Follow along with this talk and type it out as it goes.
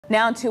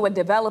Now to a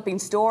developing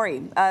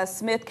story. A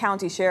Smyth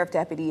County Sheriff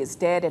deputy is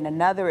dead and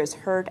another is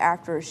hurt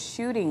after a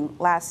shooting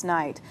last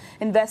night.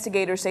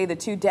 Investigators say the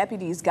two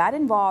deputies got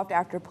involved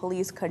after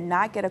police could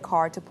not get a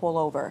car to pull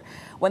over.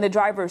 When the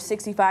driver,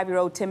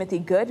 65-year-old Timothy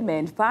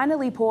Goodman,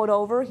 finally pulled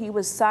over, he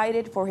was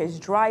cited for his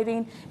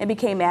driving and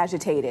became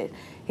agitated.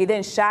 He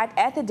then shot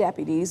at the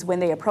deputies when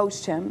they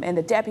approached him, and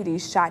the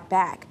deputies shot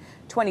back.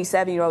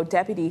 27-year-old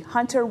Deputy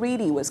Hunter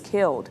Reedy was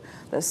killed.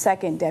 The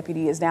second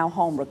deputy is now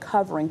home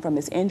recovering from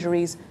his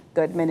injuries.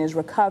 Goodman is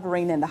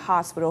recovering in the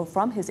hospital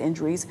from his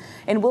injuries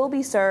and will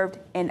be served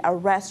an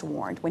arrest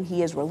warrant when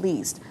he is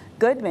released.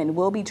 Goodman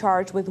will be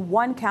charged with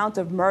 1 count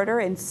of murder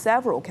and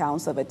several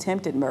counts of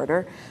attempted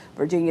murder.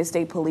 Virginia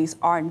State Police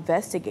are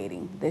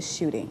investigating this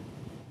shooting.